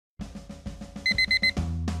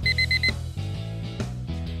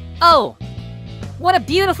Oh, what a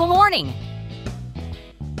beautiful morning!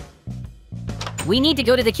 We need to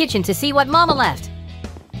go to the kitchen to see what Mama left.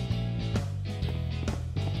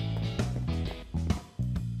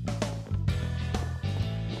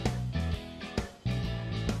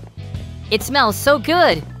 It smells so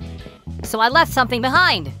good, so I left something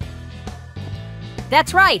behind.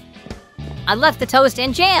 That's right, I left the toast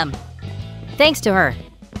and jam. Thanks to her.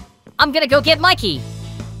 I'm gonna go get Mikey.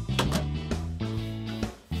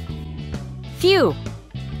 Phew,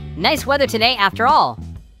 nice weather today after all.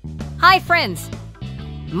 Hi friends,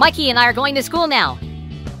 Mikey and I are going to school now.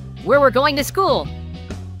 Where we're going to school?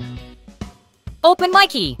 Open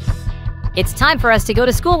Mikey. It's time for us to go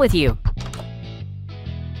to school with you.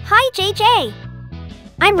 Hi, JJ.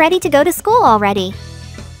 I'm ready to go to school already.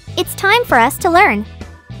 It's time for us to learn.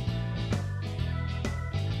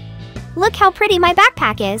 Look how pretty my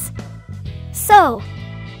backpack is. So,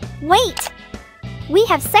 wait. We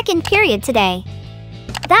have second period today.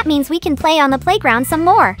 That means we can play on the playground some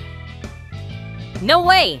more. No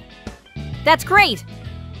way! That's great!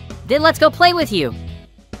 Then let's go play with you.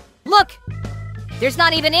 Look! There's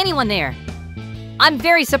not even anyone there. I'm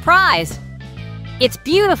very surprised. It's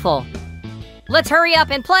beautiful. Let's hurry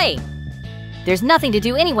up and play. There's nothing to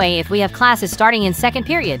do anyway if we have classes starting in second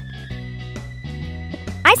period.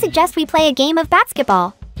 I suggest we play a game of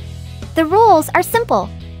basketball. The rules are simple.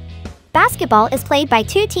 Basketball is played by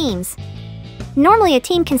 2 teams. Normally a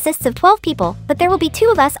team consists of 12 people, but there will be 2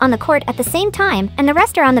 of us on the court at the same time and the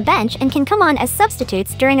rest are on the bench and can come on as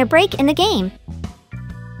substitutes during a break in the game.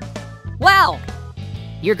 Wow!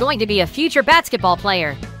 You're going to be a future basketball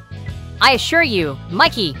player. I assure you,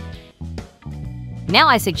 Mikey. Now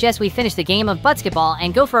I suggest we finish the game of basketball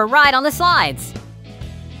and go for a ride on the slides.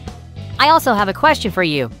 I also have a question for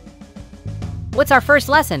you. What's our first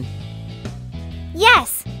lesson?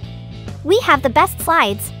 Yes! We have the best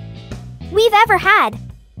slides we've ever had.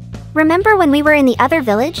 Remember when we were in the other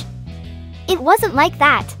village? It wasn't like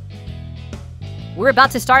that. We're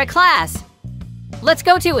about to start a class. Let's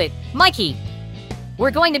go to it, Mikey.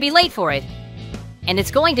 We're going to be late for it. And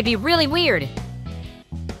it's going to be really weird.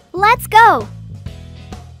 Let's go!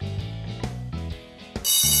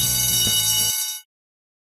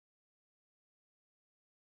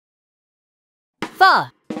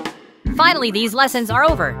 Finally, these lessons are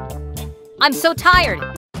over. I'm so tired.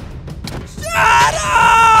 Shut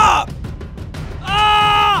up!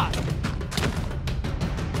 Ah!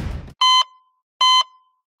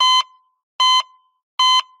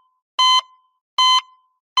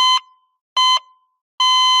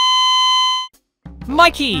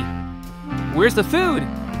 Mikey! Where's the food?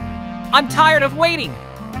 I'm tired of waiting.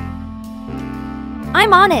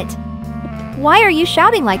 I'm on it. Why are you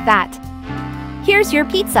shouting like that? Here's your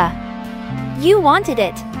pizza. You wanted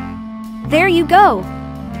it. There you go.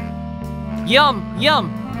 Yum,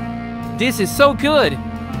 yum. This is so good.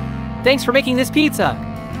 Thanks for making this pizza.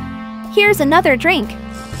 Here's another drink.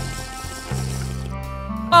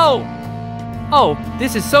 Oh! Oh,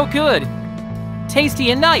 this is so good.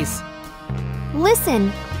 Tasty and nice.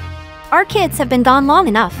 Listen, our kids have been gone long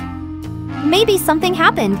enough. Maybe something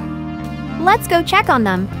happened. Let's go check on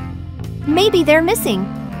them. Maybe they're missing.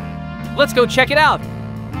 Let's go check it out.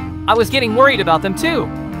 I was getting worried about them too.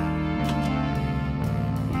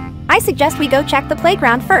 I suggest we go check the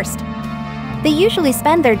playground first. They usually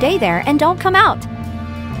spend their day there and don't come out.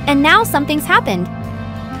 And now something's happened.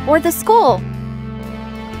 Or the school.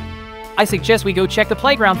 I suggest we go check the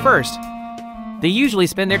playground first. They usually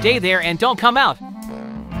spend their day there and don't come out.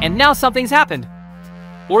 And now something's happened.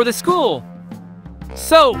 Or the school.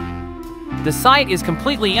 So, the site is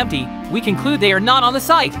completely empty. We conclude they are not on the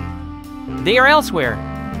site. They are elsewhere.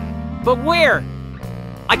 But where?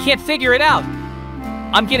 I can't figure it out.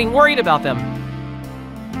 I'm getting worried about them.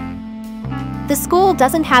 The school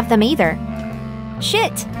doesn't have them either.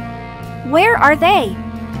 Shit! Where are they?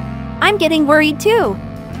 I'm getting worried too.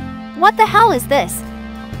 What the hell is this?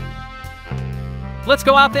 Let's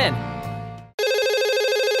go out then.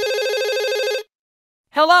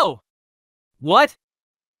 Hello! What?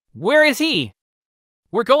 Where is he?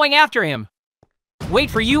 We're going after him. Wait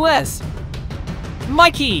for US.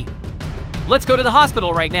 Mikey! Let's go to the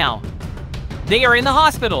hospital right now. They are in the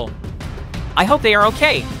hospital. I hope they are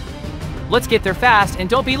okay. Let's get there fast and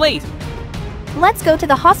don't be late. Let's go to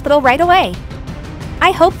the hospital right away.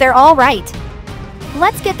 I hope they're all right.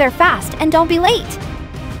 Let's get there fast and don't be late.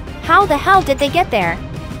 How the hell did they get there?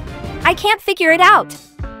 I can't figure it out.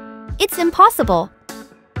 It's impossible.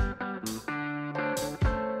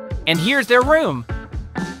 And here's their room.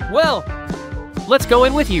 Well, let's go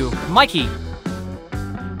in with you, Mikey.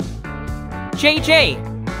 JJ,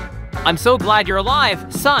 I'm so glad you're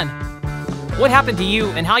alive, son. What happened to you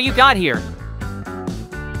and how you got here?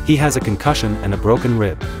 He has a concussion and a broken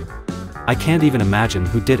rib. I can't even imagine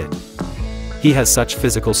who did it. He has such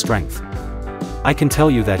physical strength. I can tell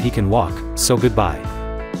you that he can walk, so goodbye.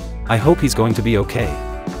 I hope he's going to be okay.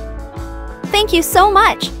 Thank you so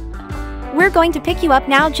much. We're going to pick you up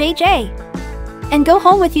now, JJ. And go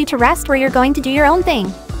home with you to rest where you're going to do your own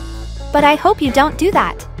thing. But I hope you don't do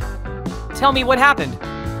that. Tell me what happened.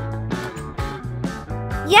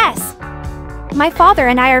 Yes. My father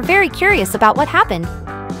and I are very curious about what happened.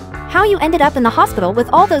 How you ended up in the hospital with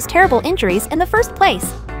all those terrible injuries in the first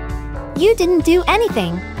place. You didn't do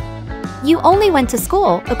anything. You only went to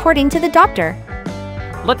school, according to the doctor.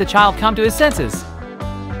 Let the child come to his senses.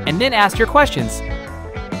 And then ask your questions.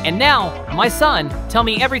 And now, my son, tell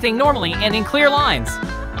me everything normally and in clear lines.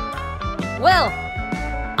 Well,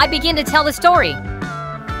 I begin to tell the story.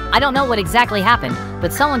 I don't know what exactly happened,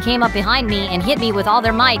 but someone came up behind me and hit me with all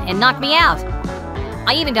their might and knocked me out.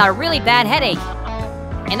 I even got a really bad headache.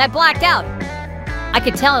 And I blacked out. I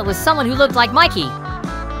could tell it was someone who looked like Mikey.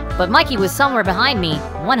 But Mikey was somewhere behind me,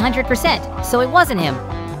 100%, so it wasn't him.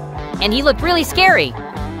 And he looked really scary.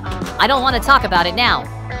 I don't want to talk about it now.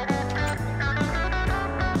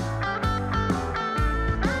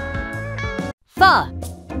 Fuh!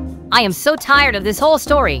 I am so tired of this whole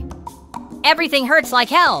story. Everything hurts like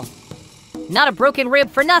hell. Not a broken rib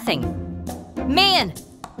for nothing. Man!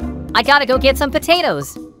 I gotta go get some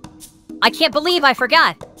potatoes. I can't believe I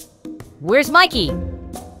forgot. Where's Mikey?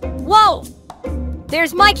 Whoa!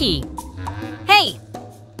 There's Mikey! Hey!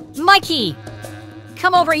 Mikey!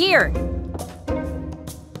 Come over here!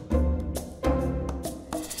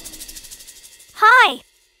 Hi!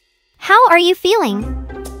 How are you feeling?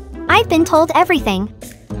 I've been told everything.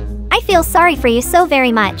 I feel sorry for you so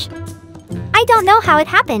very much. I don't know how it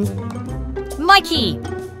happened. Mikey!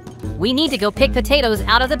 We need to go pick potatoes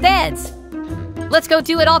out of the beds. Let's go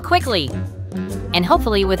do it all quickly. And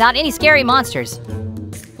hopefully without any scary monsters.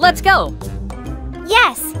 Let's go!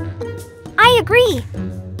 Yes! I agree!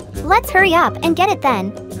 Let's hurry up and get it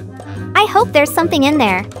then. I hope there's something in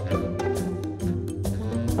there.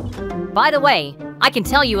 By the way, I can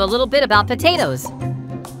tell you a little bit about potatoes.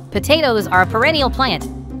 Potatoes are a perennial plant.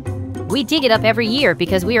 We dig it up every year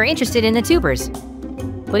because we are interested in the tubers.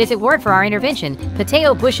 But if it weren't for our intervention,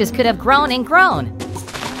 potato bushes could have grown and grown.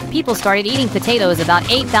 People started eating potatoes about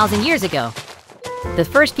 8,000 years ago. The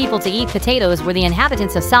first people to eat potatoes were the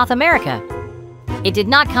inhabitants of South America. It did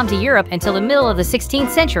not come to Europe until the middle of the 16th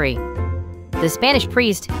century. The Spanish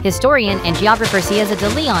priest, historian, and geographer Cieza de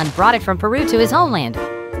Leon brought it from Peru to his homeland.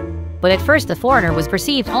 But at first the foreigner was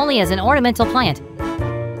perceived only as an ornamental plant.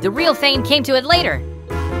 The real fame came to it later.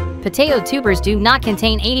 Potato tubers do not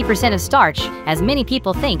contain 80% of starch, as many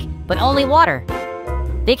people think, but only water.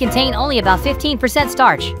 They contain only about 15%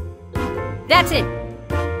 starch. That's it!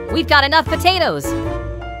 We've got enough potatoes!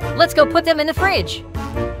 Let's go put them in the fridge!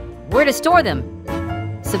 Where to store them?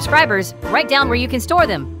 Subscribers, write down where you can store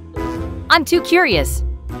them. I'm too curious.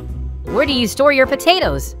 Where do you store your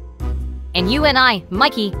potatoes? And you and I,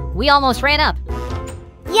 Mikey, we almost ran up.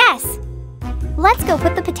 Yes! Let's go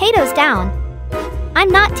put the potatoes down. I'm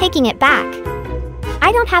not taking it back.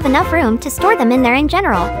 I don't have enough room to store them in there in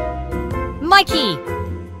general. Mikey!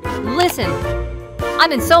 Listen,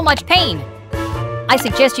 I'm in so much pain. I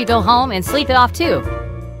suggest you go home and sleep it off too.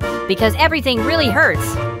 Because everything really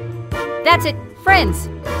hurts. That's it, friends.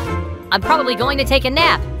 I'm probably going to take a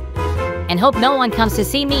nap. And hope no one comes to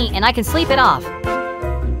see me and I can sleep it off.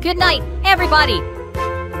 Good night, everybody.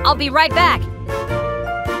 I'll be right back.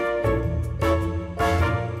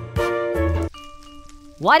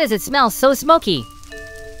 Why does it smell so smoky?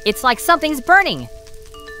 It's like something's burning.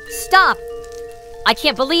 Stop! I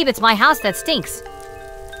can't believe it's my house that stinks.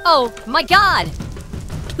 Oh my God!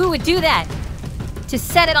 Who would do that? To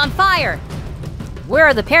set it on fire? Where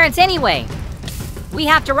are the parents anyway? We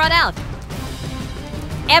have to run out.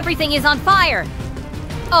 Everything is on fire.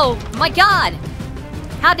 Oh my God!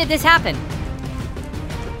 How did this happen?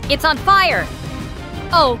 It's on fire.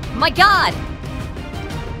 Oh my God!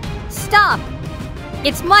 Stop!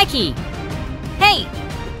 It's Mikey! Hey!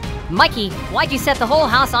 Mikey, why'd you set the whole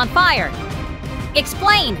house on fire?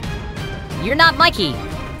 Explain! You're not Mikey.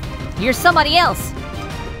 You're somebody else.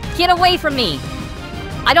 Get away from me.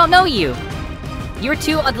 I don't know you. You're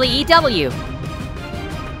too ugly, EW.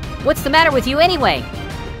 What's the matter with you anyway?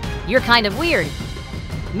 You're kind of weird.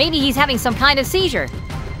 Maybe he's having some kind of seizure.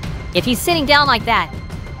 If he's sitting down like that.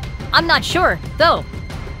 I'm not sure, though.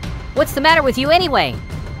 What's the matter with you anyway?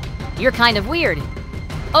 You're kind of weird.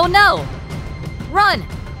 Oh no! Run!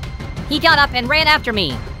 He got up and ran after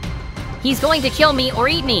me. He's going to kill me or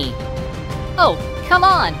eat me. Oh, come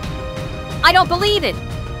on! I don't believe it!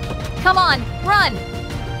 Come on, run!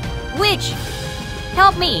 Witch!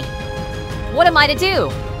 Help me! What am I to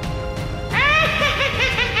do?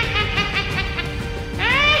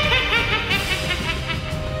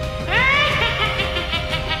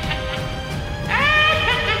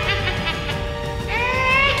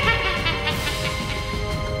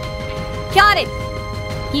 Got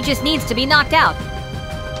it! He just needs to be knocked out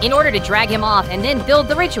in order to drag him off and then build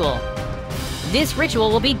the ritual. This ritual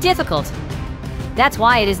will be difficult. That's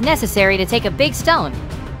why it is necessary to take a big stone.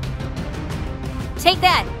 Take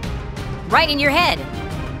that! Right in your head!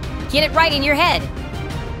 Get it right in your head!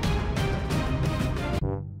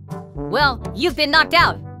 Well, you've been knocked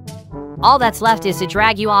out. All that's left is to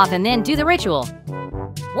drag you off and then do the ritual.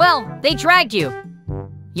 Well, they dragged you.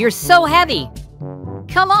 You're so heavy.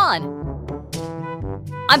 Come on!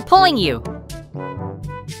 I'm pulling you.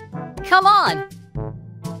 Come on!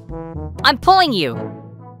 I'm pulling you.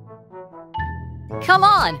 Come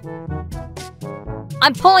on!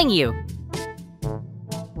 I'm pulling you.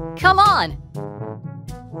 Come on!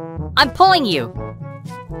 I'm pulling you.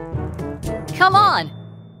 Come on!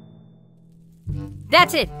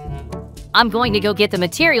 That's it. I'm going to go get the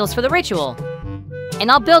materials for the ritual. And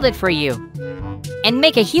I'll build it for you. And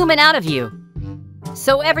make a human out of you.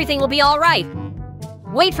 So everything will be all right.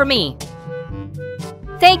 Wait for me.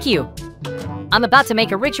 Thank you. I'm about to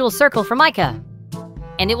make a ritual circle for Micah.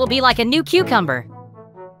 And it will be like a new cucumber.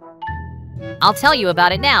 I'll tell you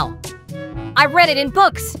about it now. I read it in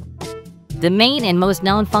books. The main and most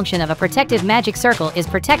known function of a protective magic circle is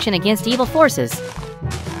protection against evil forces.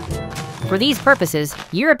 For these purposes,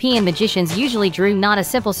 European magicians usually drew not a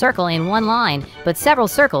simple circle in one line, but several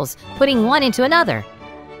circles, putting one into another.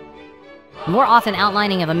 More often,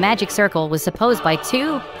 outlining of a magic circle was supposed by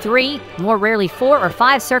 2, 3, more rarely 4 or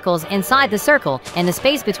 5 circles inside the circle, and the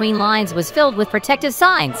space between lines was filled with protective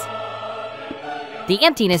signs. The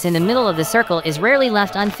emptiness in the middle of the circle is rarely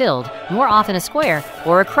left unfilled. More often a square,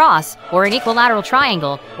 or a cross, or an equilateral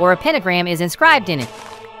triangle, or a pentagram is inscribed in it.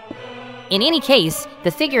 In any case, the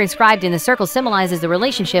figure inscribed in the circle symbolizes the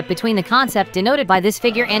relationship between the concept denoted by this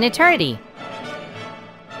figure and eternity.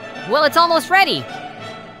 Well, it's almost ready!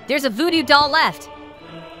 There's a voodoo doll left.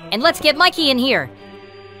 And let's get Mikey in here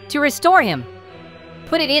to restore him.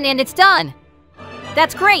 Put it in and it's done.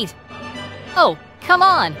 That's great. Oh, come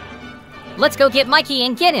on. Let's go get Mikey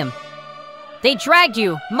and get him. They dragged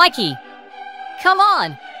you, Mikey. Come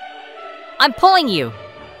on. I'm pulling you.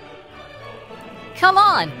 Come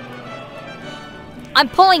on. I'm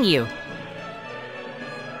pulling you.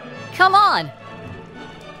 Come on.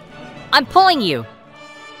 I'm pulling you.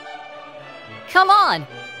 Come on.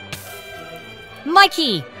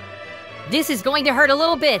 Mikey! This is going to hurt a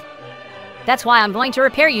little bit. That's why I'm going to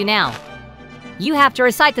repair you now. You have to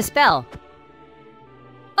recite the spell.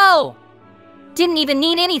 Oh! Didn't even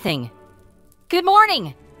need anything. Good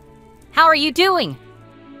morning! How are you doing?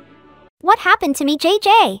 What happened to me,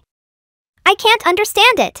 JJ? I can't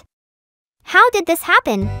understand it. How did this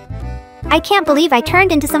happen? I can't believe I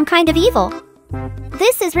turned into some kind of evil.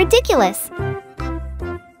 This is ridiculous.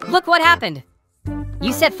 Look what happened.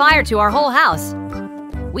 You set fire to our whole house.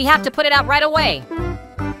 We have to put it out right away.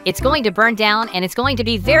 It's going to burn down and it's going to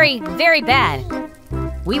be very, very bad.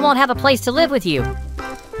 We won't have a place to live with you.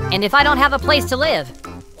 And if I don't have a place to live,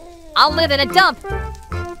 I'll live in a dump.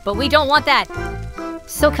 But we don't want that.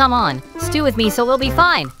 So come on, stew with me so we'll be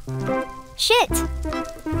fine. Shit!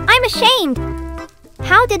 I'm ashamed!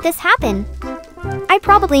 How did this happen? I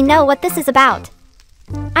probably know what this is about.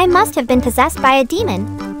 I must have been possessed by a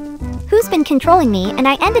demon. Who's been controlling me and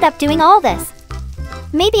I ended up doing all this?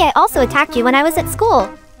 Maybe I also attacked you when I was at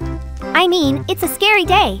school. I mean, it's a scary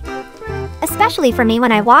day. Especially for me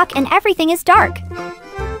when I walk and everything is dark.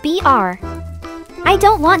 BR. I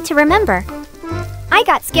don't want to remember. I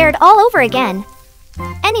got scared all over again.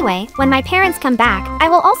 Anyway, when my parents come back, I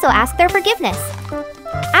will also ask their forgiveness.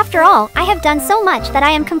 After all, I have done so much that I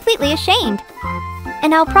am completely ashamed.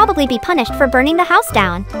 And I'll probably be punished for burning the house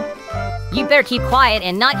down. You better keep quiet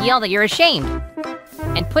and not yell that you're ashamed.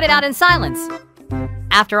 And put it out in silence.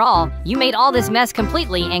 After all, you made all this mess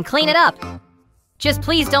completely and clean it up. Just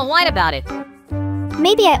please don't whine about it.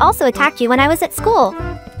 Maybe I also attacked you when I was at school.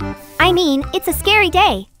 I mean, it's a scary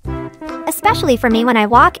day. Especially for me when I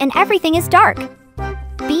walk and everything is dark.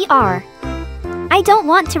 BR. I don't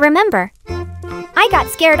want to remember. I got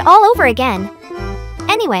scared all over again.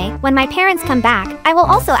 Anyway, when my parents come back, I will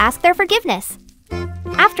also ask their forgiveness.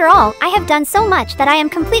 After all, I have done so much that I am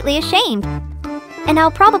completely ashamed. And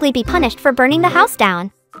I'll probably be punished for burning the house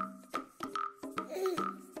down.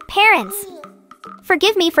 Parents,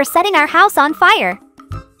 forgive me for setting our house on fire.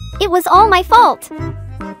 It was all my fault.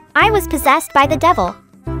 I was possessed by the devil.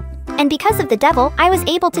 And because of the devil, I was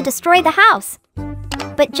able to destroy the house.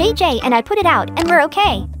 But JJ and I put it out and we're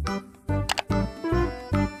okay.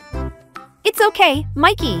 It's okay,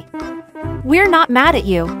 Mikey. We're not mad at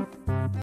you.